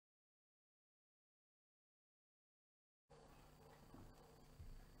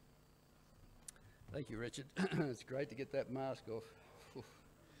Thank you, Richard. It's great to get that mask off. Oof.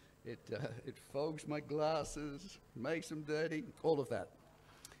 It fogs my glasses, makes them dirty, all of that.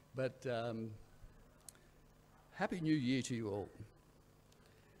 But Happy New Year to you all.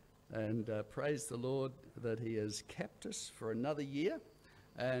 And praise the Lord that He has kept us for another year.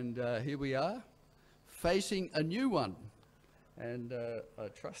 And here we are, facing a new one. And I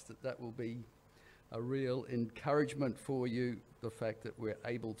trust that that will be a real encouragement for you, the fact that we're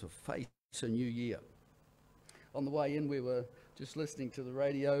able to face a new year. On the way in, we were just listening to the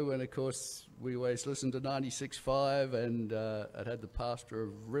radio, and of course, we always listen to 96.5, and it had the pastor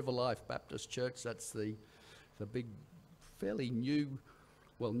of River Life Baptist Church. That's the big, fairly new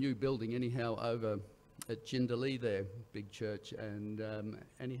building anyhow over at Jindalee there, big church. And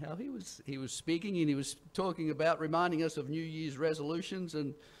anyhow, he was speaking, and he was talking about reminding us of New Year's resolutions. And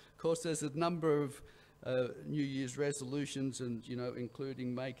of course, there's a number of New Year's resolutions, and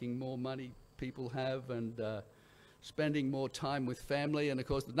including making more money people have, and spending more time with family. And of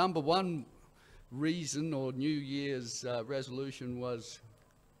course, the number one reason or New Year's resolution was,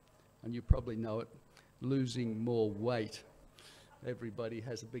 and you probably know it, losing more weight. Everybody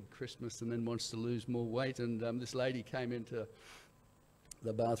has a big Christmas and then wants to lose more weight. And this lady came into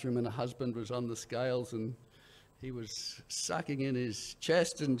the bathroom, and her husband was on the scales, and he was sucking in his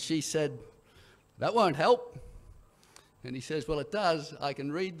chest, and she said, "That won't help." And he says, "Well, it does. I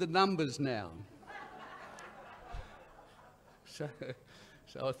can read the numbers now." So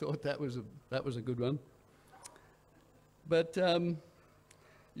I thought that was a good one. But when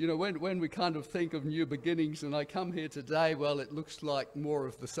we kind of think of new beginnings, and I come here today, well, it looks like more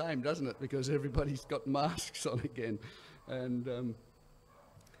of the same, doesn't it? Because everybody's got masks on again, and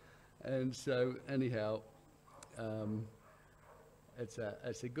so anyhow, it's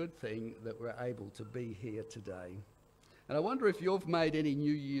a good thing that we're able to be here today. And I wonder if you've made any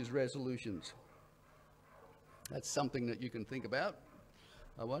New Year's resolutions. That's something that you can think about.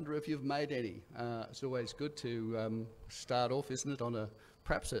 I wonder if you've made any. It's always good to start off, isn't it, on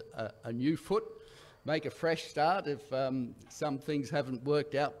perhaps a new foot, make a fresh start if some things haven't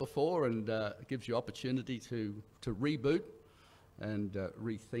worked out before, and it gives you opportunity to reboot and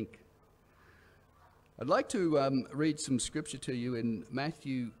rethink. I'd like to read some scripture to you in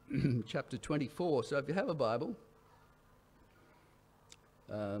Matthew chapter 24. So if you have a Bible,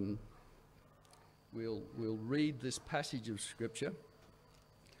 we'll read this passage of scripture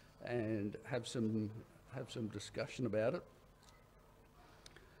and have some discussion about it.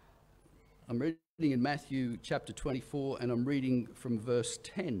 I'm reading in Matthew chapter 24, and I'm reading from verse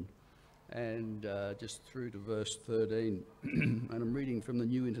 10 and just through to verse 13. And I'm reading from the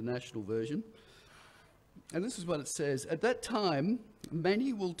New International Version. And this is what it says: "At that time,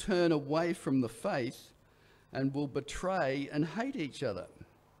 many will turn away from the faith and will betray and hate each other.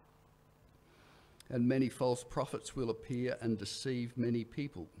 And many false prophets will appear and deceive many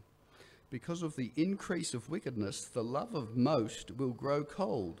people. Because of the increase of wickedness, the love of most will grow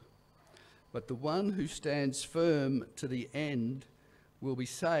cold. But the one who stands firm to the end will be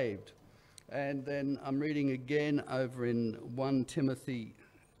saved." And then I'm reading again over in 1 Timothy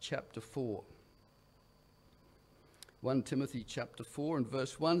chapter 4. 1 Timothy chapter 4 and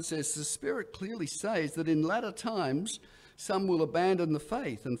verse 1 says, "The Spirit clearly says that in latter times some will abandon the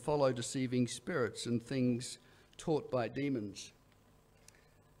faith and follow deceiving spirits and things taught by demons."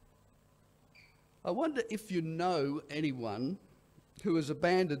 I wonder if you know anyone who has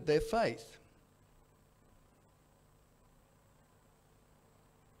abandoned their faith.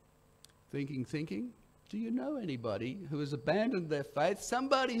 Thinking. Do you know anybody who has abandoned their faith?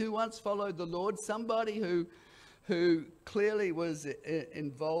 Somebody who once followed the Lord, somebody who clearly was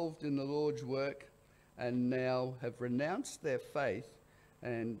involved in the Lord's work, and now have renounced their faith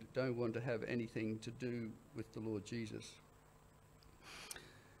and don't want to have anything to do with the Lord Jesus.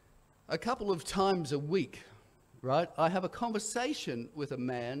 A couple of times a week, right, I have a conversation with a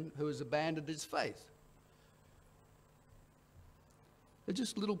man who has abandoned his faith. They're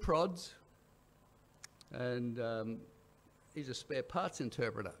just little prods, and he's a spare parts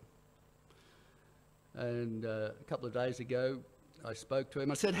interpreter. And a couple of days ago, I spoke to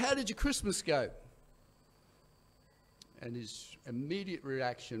him. I said, "How did your Christmas go?" And his immediate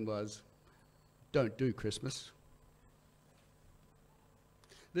reaction was, "Don't do Christmas."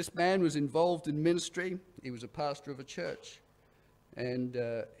 This man was involved in ministry. He was a pastor of a church, and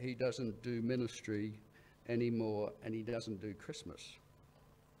he doesn't do ministry anymore, and he doesn't do Christmas.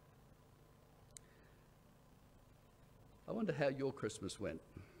 I wonder how your Christmas went.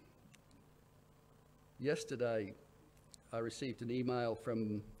 Yesterday, I received an email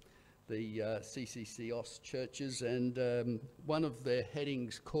from the CCC OS churches, and one of their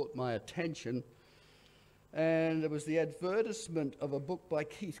headings caught my attention, and it was the advertisement of a book by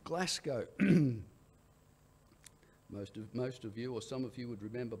Keith Glasgow. Most of you, or some of you, would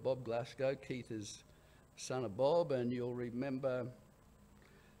remember Bob Glasgow. Keith is son of Bob, and you'll remember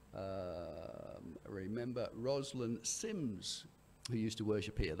Rosalind Sims, who used to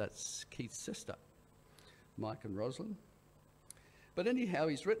worship here. That's Keith's sister, Mike and Rosalind. But anyhow,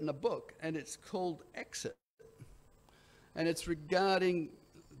 he's written a book, and it's called Exit. And it's regarding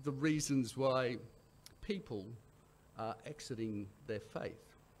the reasons why people are exiting their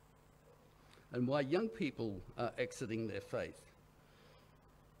faith, and why young people are exiting their faith.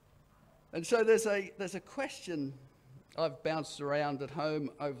 And so there's a question I've bounced around at home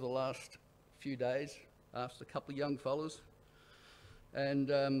over the last few days, asked a couple of young fellows, and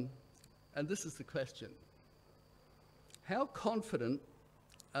this is the question. How confident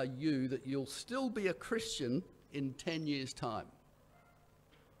are you that you'll still be a Christian in 10 years' time?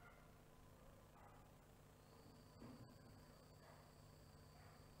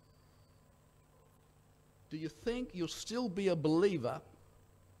 Do you think you'll still be a believer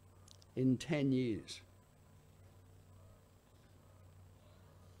in 10 years?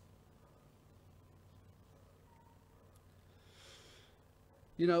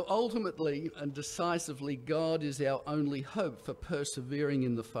 You know, ultimately and decisively, God is our only hope for persevering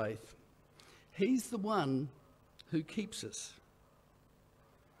in the faith. He's the one who keeps us.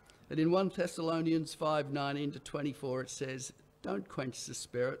 And in 1 Thessalonians 5:19 to 24, it says, "Don't quench the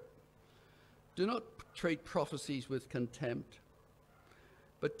spirit. Do not treat prophecies with contempt,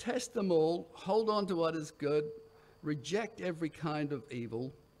 but test them all, hold on to what is good, reject every kind of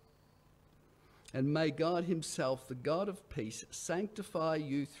evil, and may God himself, the God of peace, sanctify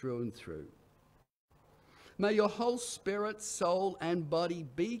you through and through. May your whole spirit, soul, and body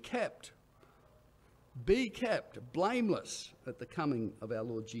be kept blameless at the coming of our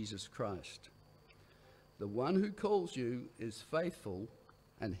Lord Jesus Christ. The one who calls you is faithful,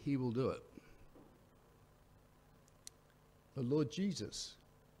 and he will do it." The Lord Jesus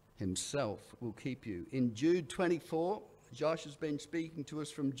himself will keep you. In Jude 24, Josh has been speaking to us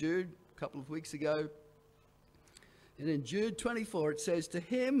from Jude a couple of weeks ago. And in Jude 24, it says, "To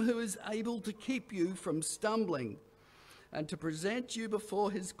him who is able to keep you from stumbling and to present you before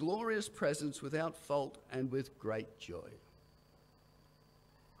his glorious presence without fault and with great joy."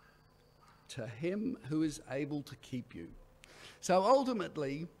 To him who is able to keep you. So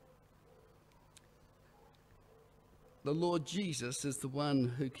ultimately, the Lord Jesus is the one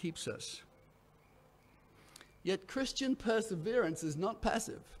who keeps us. Yet Christian perseverance is not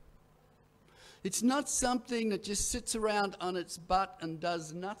passive. It's not something that just sits around on its butt and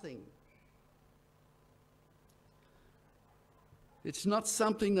does nothing. It's not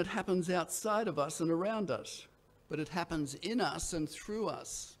something that happens outside of us and around us, but it happens in us and through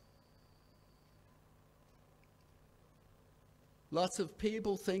us. Lots of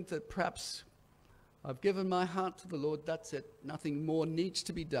people think that perhaps I've given my heart to the Lord, that's it. Nothing more needs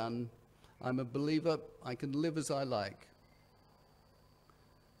to be done. I'm a believer, I can live as I like.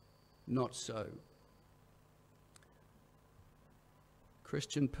 Not so.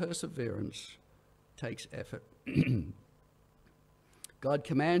 Christian perseverance takes effort. God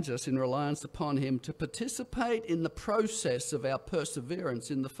commands us in reliance upon him to participate in the process of our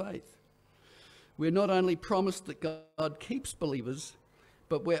perseverance in the faith. We're not only promised that God keeps believers,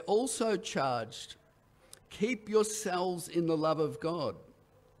 but we're also charged, keep yourselves in the love of God.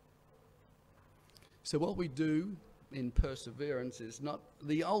 So what we do in perseverance is not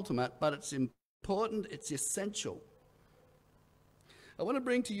the ultimate, but it's important, it's essential. I want to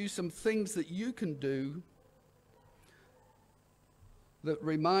bring to you some things that you can do that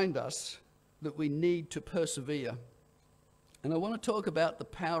remind us that we need to persevere. And I want to talk about the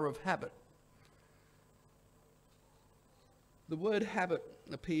power of habit. The word habit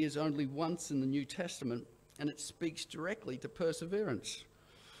appears only once in the New Testament, and it speaks directly to perseverance.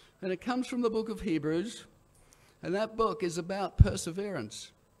 And it comes from the book of Hebrews, and that book is about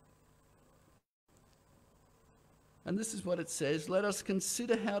perseverance. And this is what it says: "Let us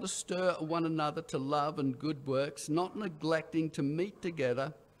consider how to stir one another to love and good works, not neglecting to meet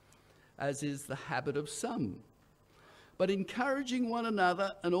together, as is the habit of some, but encouraging one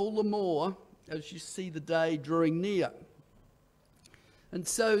another, and all the more as you see the day drawing near." And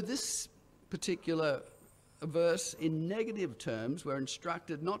so this particular verse, in negative terms, we're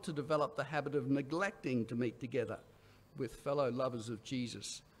instructed not to develop the habit of neglecting to meet together with fellow lovers of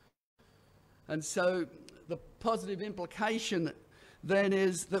Jesus. And so the positive implication then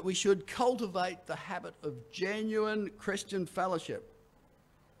is that we should cultivate the habit of genuine Christian fellowship.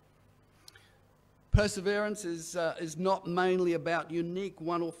 Perseverance is not mainly about unique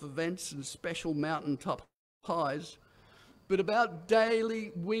one-off events and special mountaintop highs, but about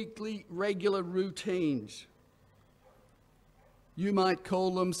daily, weekly, regular routines. You might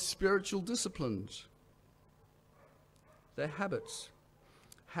call them spiritual disciplines. They're habits,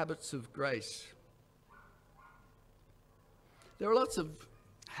 habits of grace. There are lots of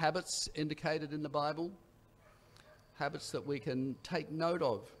habits indicated in the Bible, habits that we can take note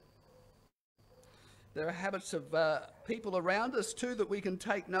of. There are habits of people around us too that we can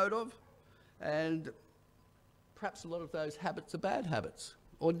take note of, and perhaps a lot of those habits are bad habits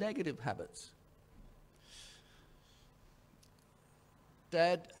or negative habits.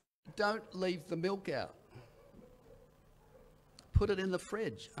 Dad, don't leave the milk out. Put it in the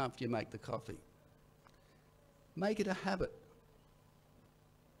fridge after you make the coffee. Make it a habit.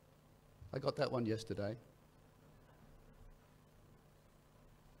 I got that one yesterday.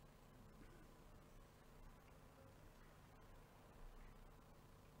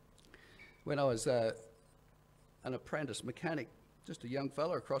 When I was an apprentice mechanic, just a young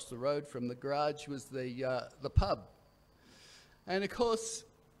fella, across the road from the garage was the pub. And of course,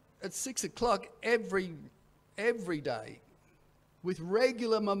 at 6 o'clock every day, with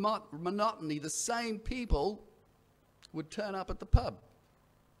regular monotony, the same people would turn up at the pub.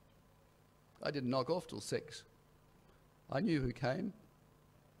 I didn't knock off till 6. I knew who came.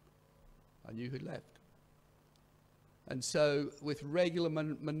 I knew who left. And so with regular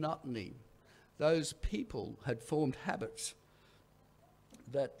monotony, those people had formed habits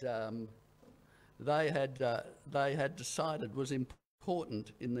that they had decided was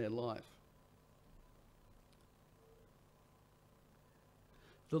important in their life.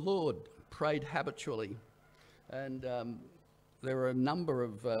 The Lord prayed habitually, and there are a number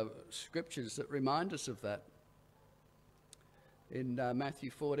of scriptures that remind us of that. In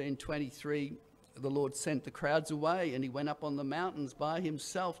Matthew 14:23, the Lord sent the crowds away, and he went up on the mountains by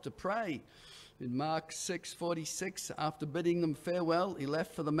himself to pray. In Mark 6:46, after bidding them farewell, he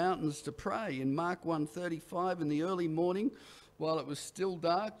left for the mountains to pray. In Mark 1:35, in the early morning, while it was still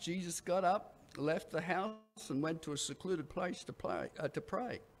dark, Jesus got up, left the house, and went to a secluded place to pray.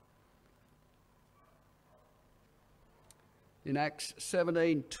 In Acts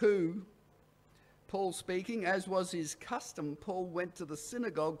 17:2, Paul speaking, as was his custom, Paul went to the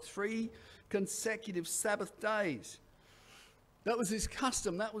synagogue 3 consecutive Sabbath days. That was his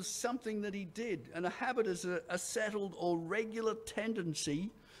custom. That was something that he did. And a habit is a settled or regular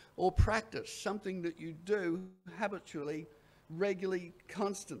tendency or practice, something that you do habitually, regularly,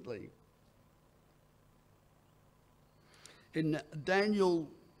 constantly. In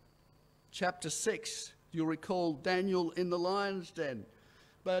Daniel chapter 6, you'll recall Daniel in the lion's den.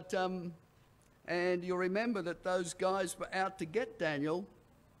 And you'll remember that those guys were out to get Daniel.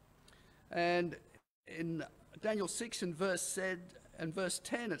 And in Daniel 6 and verse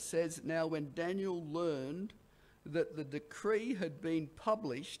 10, it says, "Now when Daniel learned that the decree had been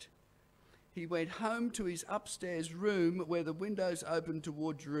published, he went home to his upstairs room where the windows opened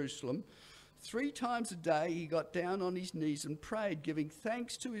toward Jerusalem. 3 times a day he got down on his knees and prayed, giving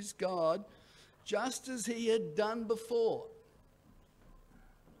thanks to his God, just as he had done before."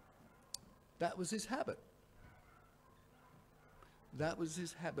 That was his habit. That was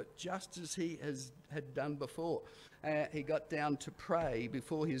his habit, just as he had done before. He got down to pray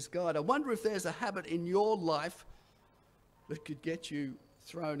before his God. I wonder if there's a habit in your life that could get you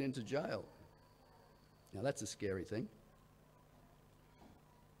thrown into jail. Now, that's a scary thing.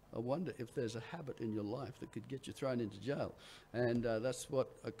 I wonder if there's a habit in your life that could get you thrown into jail. And that's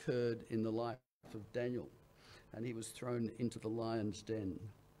what occurred in the life of Daniel. And he was thrown into the lion's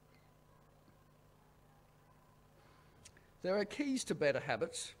den. There are keys to better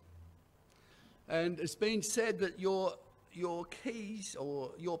habits, and it's been said that your keys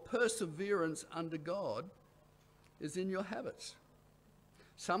or your perseverance under God is in your habits.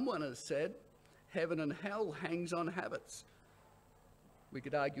 Someone has said heaven and hell hangs on habits. We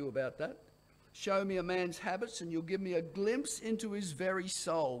could argue about that. Show me a man's habits and you'll give me a glimpse into his very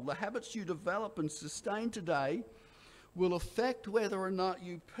soul. The habits you develop and sustain today will affect whether or not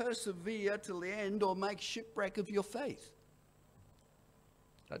you persevere till the end or make shipwreck of your faith.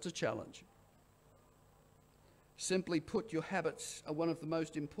 That's a challenge. Simply put, your habits are one of the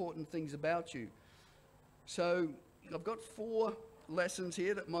most important things about you. So I've got 4 lessons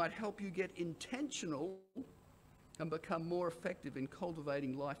here that might help you get intentional and become more effective in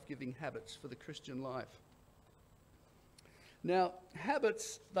cultivating life-giving habits for the Christian life. Now,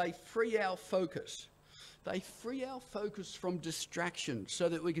 habits, they free our focus. They free our focus from distraction so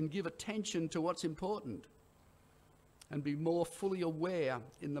that we can give attention to what's important and be more fully aware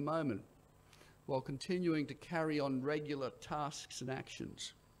in the moment while continuing to carry on regular tasks and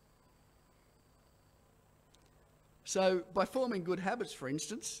actions. So by forming good habits, for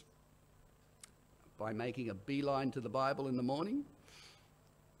instance, by making a beeline to the Bible in the morning,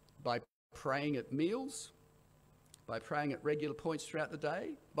 by praying at meals, by praying at regular points throughout the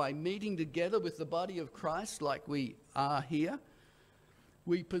day, by meeting together with the body of Christ like we are here,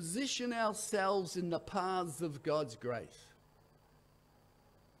 we position ourselves in the paths of God's grace.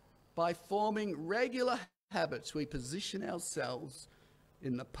 By forming regular habits, we position ourselves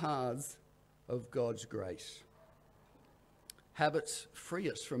in the paths of God's grace. Habits free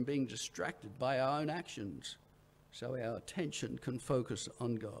us from being distracted by our own actions, so our attention can focus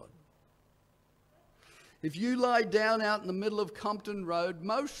on God. If you lie down out in the middle of Compton Road,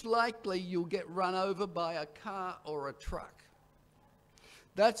 most likely you'll get run over by a car or a truck.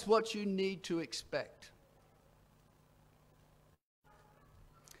 That's what you need to expect.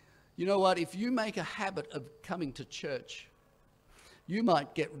 You know what? If you make a habit of coming to church, you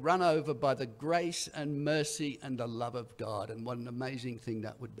might get run over by the grace and mercy and the love of God, and what an amazing thing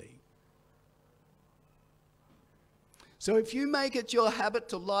that would be. So if you make it your habit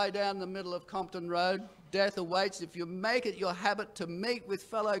to lie down in the middle of Compton Road, death awaits. If you make it your habit to meet with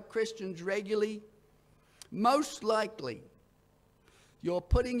fellow Christians regularly, most likely you're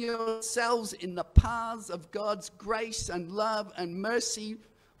putting yourselves in the paths of God's grace and love and mercy,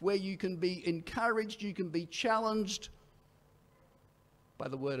 where you can be encouraged, you can be challenged by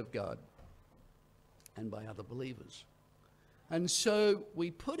the Word of God and by other believers. And so we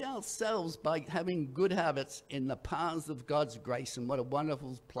put ourselves, by having good habits, in the paths of God's grace, and what a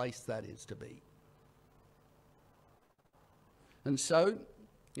wonderful place that is to be. And so,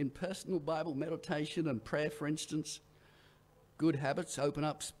 in personal Bible meditation and prayer, for instance, good habits open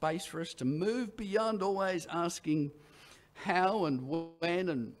up space for us to move beyond always asking how and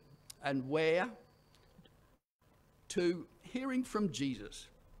when and where, to hearing from Jesus,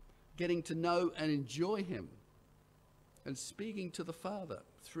 getting to know and enjoy him, and speaking to the Father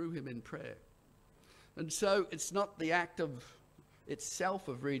through him in prayer. And so it's not the act of itself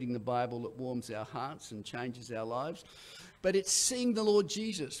of reading the Bible that warms our hearts and changes our lives, but it's seeing the Lord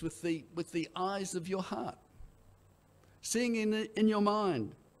Jesus with the eyes of your heart, seeing in your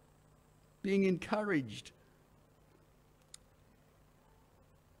mind, being encouraged,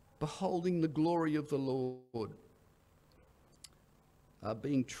 beholding the glory of the Lord,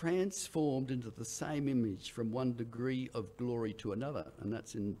 being transformed into the same image from one degree of glory to another. And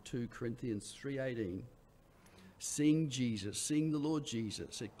that's in 2 Corinthians 3:18. Seeing Jesus, seeing the Lord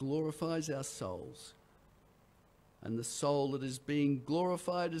Jesus, it glorifies our souls. And the soul that is being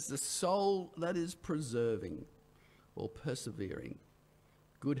glorified is the soul that is preserving or persevering.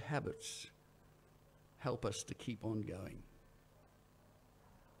 Good habits help us to keep on going.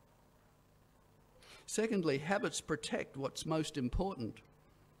 Secondly, habits protect what's most important.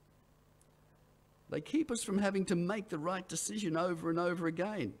 They keep us from having to make the right decision over and over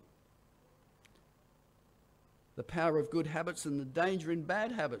again. The power of good habits and the danger in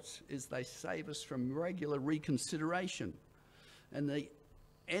bad habits is they save us from regular reconsideration and the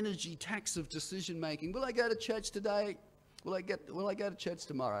energy tax of decision making. Will I go to church today? Will I go to church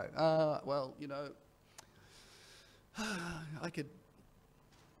tomorrow? I could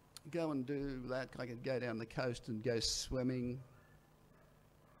go and do that. I could go down the coast and go swimming.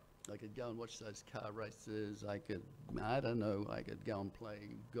 I could go and watch those car races. I could go and play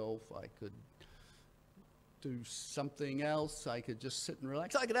golf. I could do something else. I could just sit and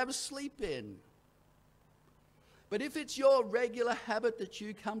relax. I could have a sleep in. But if it's your regular habit that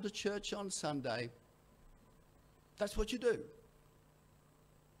you come to church on Sunday, that's what you do.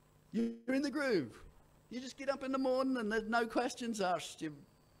 You're in the groove. You just get up in the morning and there's no questions asked. You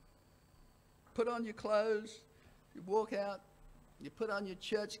put on your clothes, you walk out, you put on your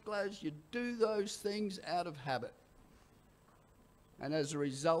church clothes, you do those things out of habit. And as a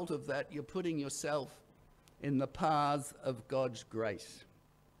result of that, you're putting yourself in the paths of God's grace.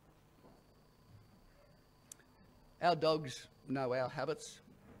 Our dogs know our habits.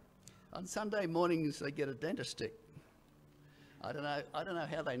 On Sunday mornings, they get a dentist stick. I don't know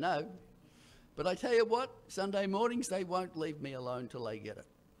how they know, but I tell you what, Sunday mornings, they won't leave me alone till they get it.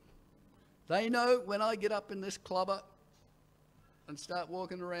 They know when I get up in this clobber and start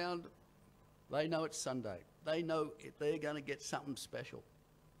walking around, they know it's Sunday. They know they're going to get something special.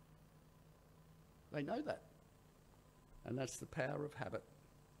 They know that. And that's the power of habit.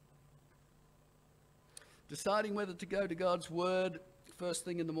 Deciding whether to go to God's Word first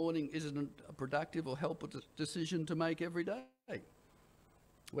thing in the morning isn't a productive or helpful decision to make every day.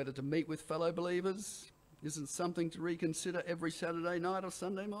 Whether to meet with fellow believers isn't something to reconsider every Saturday night or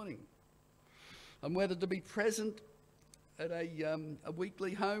Sunday morning. And whether to be present at a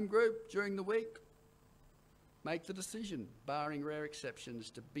weekly home group during the week Make the decision, barring rare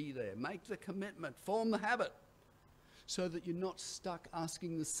exceptions, to be there. Make the commitment, form the habit, so that you're not stuck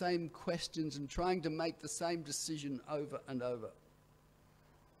asking the same questions and trying to make the same decision over and over.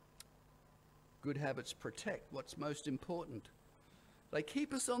 Good habits protect what's most important. They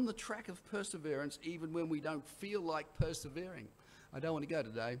keep us on the track of perseverance even when we don't feel like persevering. I don't want to go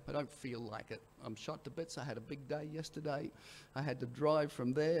today. I don't feel like it. I'm shot to bits. I had a big day yesterday. I had to drive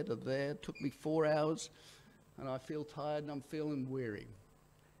from there to there. It took me 4 hours, and I feel tired and I'm feeling weary.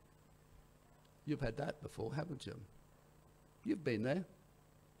 You've had that before, haven't you? You've been there.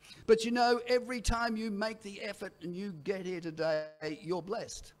 But you know, every time you make the effort and you get here today, you're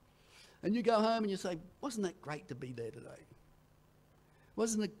blessed. And you go home and you say, wasn't that great to be there today?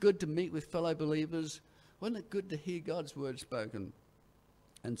 Wasn't it good to meet with fellow believers? Wasn't it good to hear God's word spoken?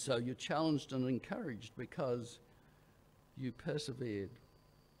 And so you're challenged and encouraged because you persevered.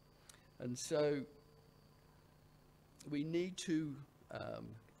 And so we need to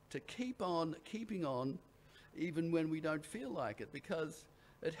keep on keeping on even when we don't feel like it, because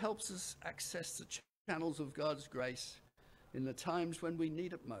it helps us access the channels of God's grace in the times when we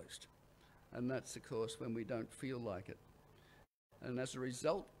need it most. And that's, of course, when we don't feel like it. And as a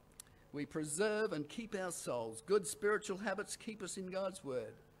result, we preserve and keep our souls. Good spiritual habits keep us in God's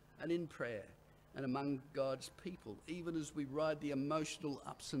word and in prayer and among God's people, even as we ride the emotional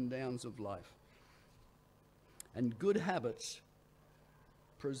ups and downs of life. And good habits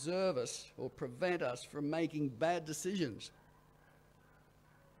preserve us or prevent us from making bad decisions.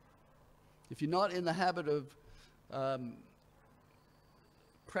 If you're not in the habit of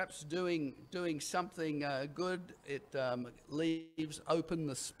perhaps doing something good, it leaves open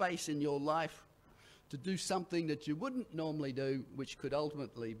the space in your life to do something that you wouldn't normally do, which could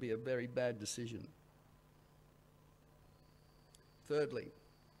ultimately be a very bad decision. Thirdly,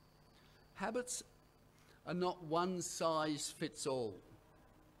 habits are not one size fits all.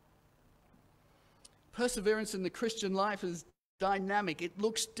 Perseverance in the Christian life is dynamic. It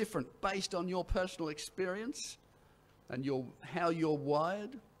looks different based on your personal experience and how you're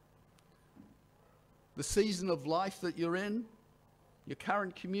wired, the season of life that you're in, your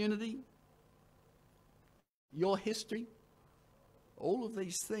current community, your history. All of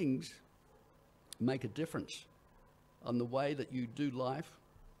these things make a difference on the way that you do life.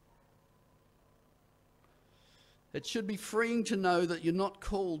 It should be freeing to know that you're not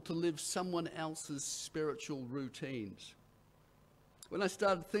called to live someone else's spiritual routines. When I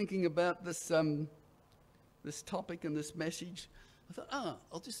started thinking about this topic and this message, I thought,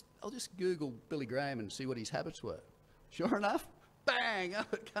 I'll just Google Billy Graham and see what his habits were. Sure enough, bang,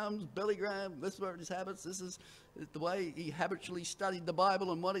 up it comes Billy Graham. This were his habits. This is the way he habitually studied the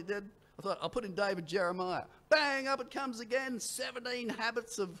Bible and what he did. I thought, I'll put in David Jeremiah. Bang, up it comes again, 17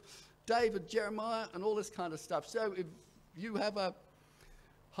 habits of David Jeremiah and all this kind of stuff. So if you have a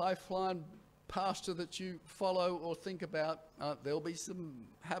high-flying pastor that you follow or think about, there'll be some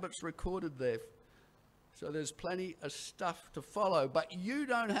habits recorded there. So there's plenty of stuff to follow, but you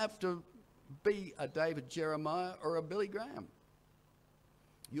don't have to be a David Jeremiah or a Billy Graham.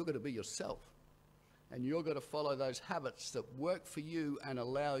 You're going to be yourself, and you're going to follow those habits that work for you and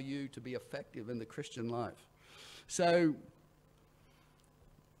allow you to be effective in the Christian life. So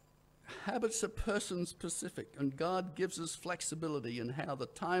habits are person-specific, and God gives us flexibility in how the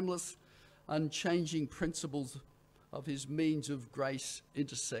timeless, unchanging principles of his means of grace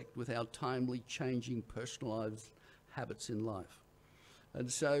intersect with our timely, changing, personalized habits in life.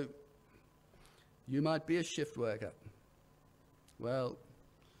 And so you might be a shift worker. Well,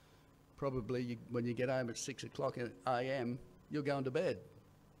 probably when you get home at 6 o'clock a.m., you're going to bed.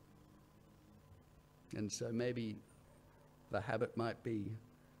 And so maybe the habit might be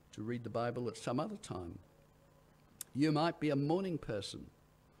to read the Bible at some other time. You might be a morning person,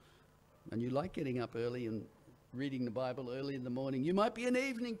 and you like getting up early and reading the Bible early in the morning. You might be an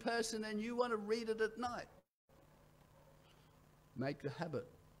evening person and you want to read it at night. Make the habit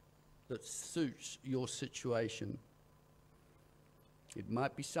that suits your situation. It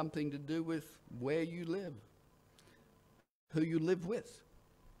might be something to do with where you live, who you live with.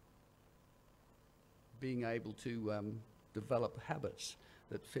 Being able to develop habits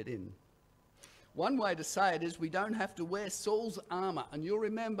that fit in. One way to say it is we don't have to wear Saul's armor. And you'll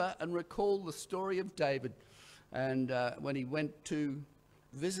remember and recall the story of David. And when he went to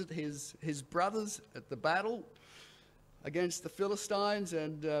visit his brothers at the battle against the Philistines,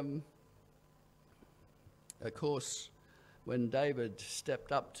 and of course, when David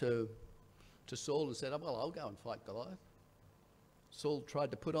stepped up to Saul and said, well, I'll go and fight Goliath. Saul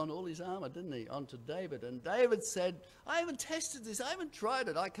tried to put on all his armor, didn't he, onto David. And David said, I haven't tested this. I haven't tried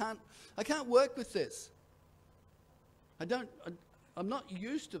it. I can't work with this. I'm not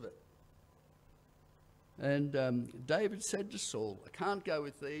used to it. And David said to Saul, I can't go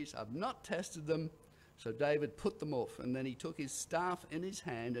with these. I've not tested them. So David put them off, and then he took his staff in his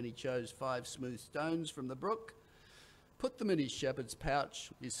hand, and he chose 5 smooth stones from the brook, put them in his shepherd's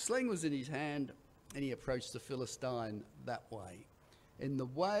pouch. His sling was in his hand, and he approached the Philistine that way, in the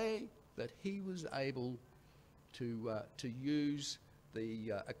way that he was able to use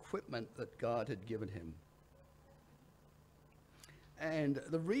the equipment that God had given him. And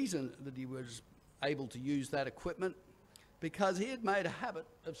the reason that he was able to use that equipment, because he had made a habit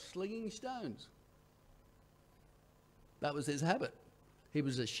of slinging stones. That was his habit. He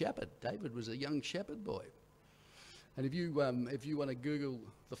was a shepherd. David was a young shepherd boy. And if you want to Google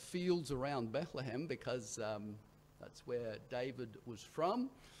the fields around Bethlehem, because that's where David was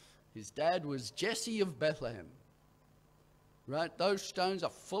from, his dad was Jesse of Bethlehem. Right? Those stones are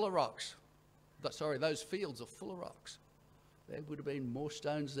full of rocks. Sorry, those fields are full of rocks. There would have been more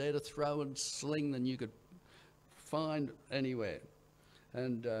stones there to throw and sling than you could find anywhere.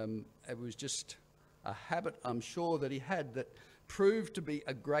 And it was just a habit, I'm sure, that he had that proved to be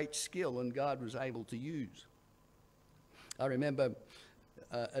a great skill and God was able to use. I remember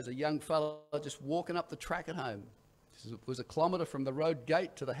as a young fellow just walking up the track at home. It was a kilometre from the road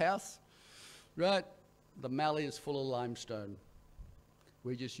gate to the house. Right, the mallee is full of limestone.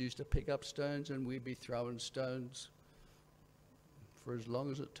 We just used to pick up stones and we'd be throwing stones for as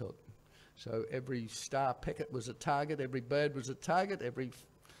long as it took. So every star picket was a target, every bird was a target, every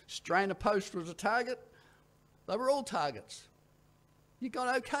strainer post was a target. They were all targets. You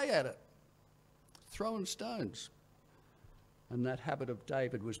got okay at it, throwing stones. And that habit of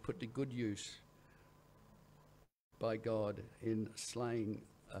David was put to good use by God in slaying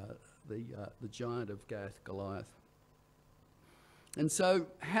the giant of Goliath. And so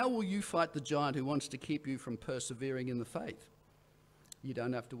how will you fight the giant who wants to keep you from persevering in the faith? You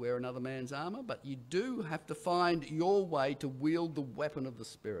don't have to wear another man's armour, but you do have to find your way to wield the weapon of the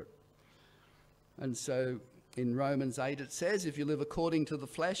Spirit. And so in Romans 8 it says, if you live according to the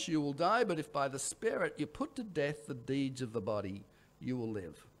flesh, you will die, but if by the Spirit you put to death the deeds of the body, you will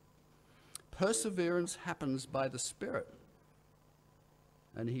live. Perseverance happens by the Spirit,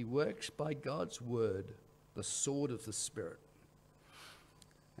 and he works by God's word, the sword of the Spirit.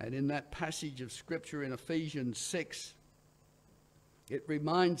 And in that passage of Scripture in Ephesians 6, it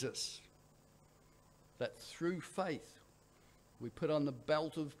reminds us that through faith we put on the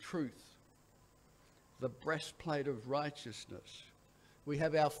belt of truth, the breastplate of righteousness. We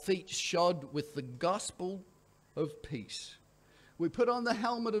have our feet shod with the gospel of peace. We put on the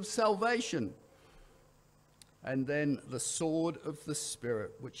helmet of salvation, and then the sword of the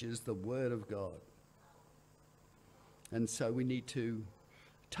Spirit, which is the word of God. And so we need to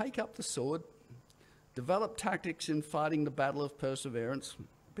take up the sword, develop tactics in fighting the battle of perseverance,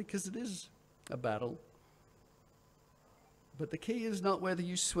 because it is a battle. But the key is not whether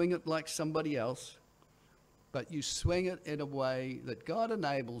you swing it like somebody else, but you swing it in a way that God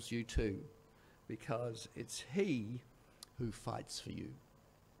enables you to, because it's he who fights for you.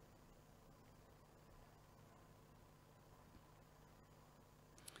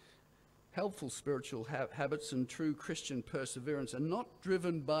 Helpful spiritual habits and true Christian perseverance are not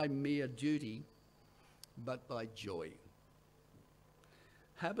driven by mere duty, but by joy.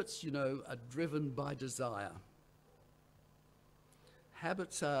 Habits, are driven by desire.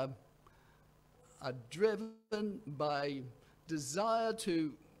 Habits are driven by desire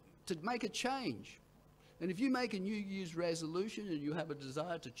to make a change. And if you make a New Year's resolution and you have a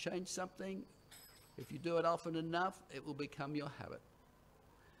desire to change something, if you do it often enough, it will become your habit.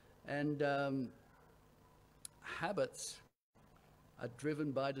 And habits are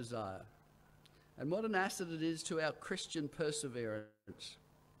driven by desire. And what an asset it is to our Christian perseverance.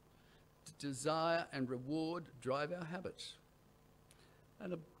 Desire and reward drive our habits.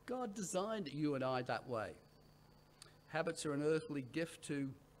 And God designed you and I that way. Habits are an earthly gift to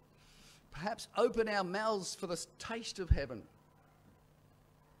perhaps open our mouths for the taste of heaven.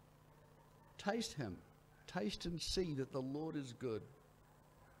 Taste him. Taste and see that the Lord is good.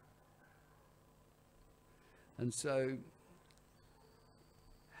 And so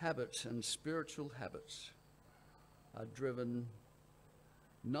habits and spiritual habits are driven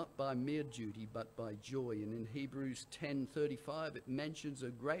not by mere duty, but by joy. And in Hebrews 10:35, it mentions a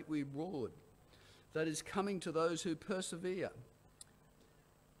great reward that is coming to those who persevere.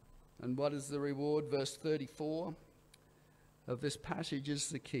 And what is the reward? Verse 34 of this passage is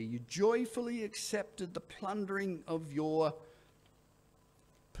the key. You joyfully accepted the plundering of your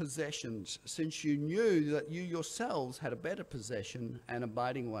possessions, since you knew that you yourselves had a better possession, an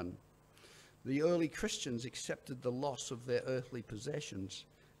abiding one. The early Christians accepted the loss of their earthly possessions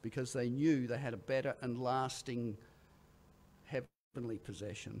because they knew they had a better and lasting heavenly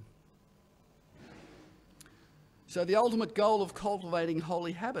possession. So the ultimate goal of cultivating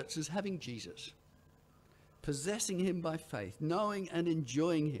holy habits is having Jesus, possessing him by faith, knowing and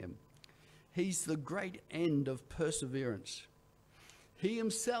enjoying him. He's the great end of perseverance. He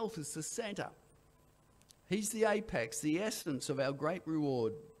himself is the center. He's the apex, the essence of our great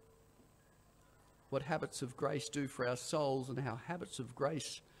reward. What habits of grace do for our souls and how habits of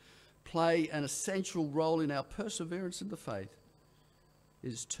grace play an essential role in our perseverance in the faith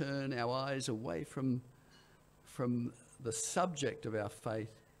is turn our eyes away from the subject of our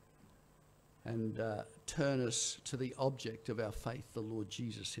faith and turn us to the object of our faith, the Lord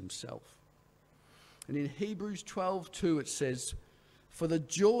Jesus himself. And in Hebrews 12:2 it says, "For the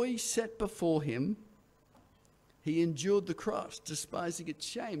joy set before him, he endured the cross, despising its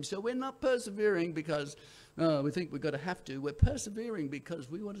shame." So we're not persevering because we think we've got to have to. We're persevering because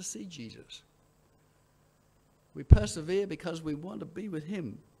we want to see Jesus. We persevere because we want to be with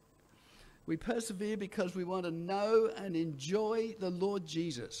him. We persevere because we want to know and enjoy the Lord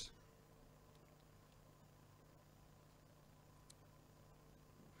Jesus.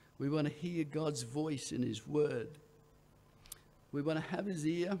 We want to hear God's voice in his word. We want to have his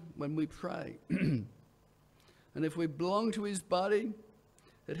ear when we pray. And if we belong to his body,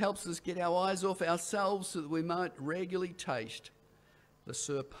 it helps us get our eyes off ourselves so that we might regularly taste the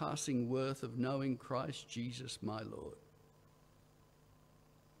surpassing worth of knowing Christ Jesus my Lord.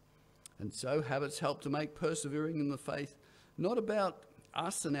 And so habits help to make persevering in the faith not about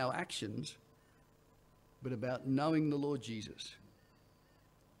us and our actions, but about knowing the Lord Jesus.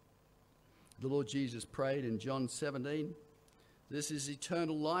 The Lord Jesus prayed in John 17, "This is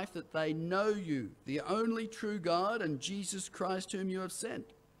eternal life, that they know you, the only true God, and Jesus Christ whom you have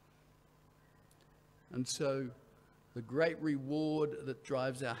sent." And so the great reward that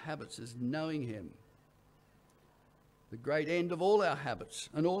drives our habits is knowing him. The great end of all our habits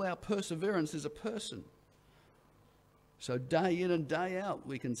and all our perseverance is a person. So day in and day out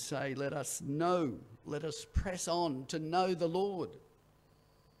we can say, let us know, let us press on to know the Lord.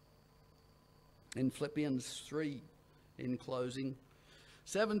 In Philippians 3, in closing,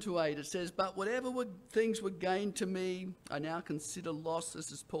 7-8, it says, "But whatever things were gained to me, I now consider loss,"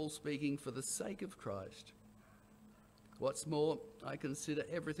 this is Paul speaking, "for the sake of Christ. What's more, I consider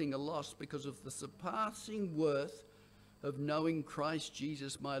everything a loss because of the surpassing worth of knowing Christ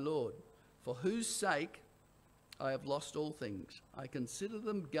Jesus my Lord, for whose sake I have lost all things. I consider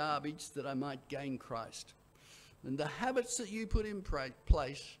them garbage that I might gain Christ." And the habits that you put in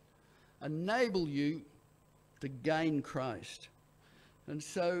place enable you to gain Christ. And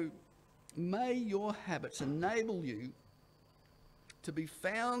so may your habits enable you to be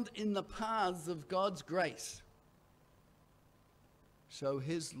found in the paths of God's grace, so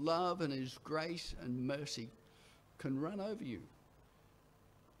his love and his grace and mercy can run over you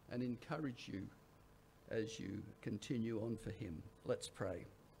and encourage you as you continue on for him. Let's pray.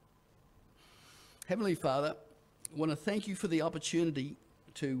 Heavenly Father, I want to thank you for the opportunity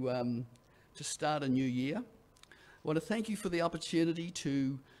to start a new year. I want to thank you for the opportunity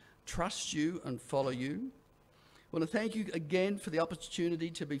to trust you and follow you. I want to thank you again for the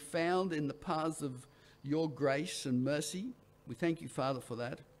opportunity to be found in the paths of your grace and mercy. We thank you, Father, for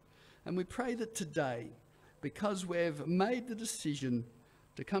that. And we pray that today, because we've made the decision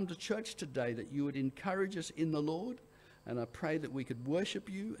to come to church today, that you would encourage us in the Lord. And I pray that we could worship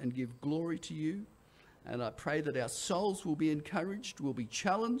you and give glory to you. And I pray that our souls will be encouraged, will be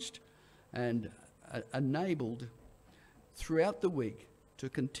challenged and enabled throughout the week to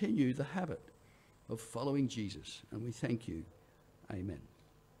continue the habit of following Jesus. And we thank you. Amen.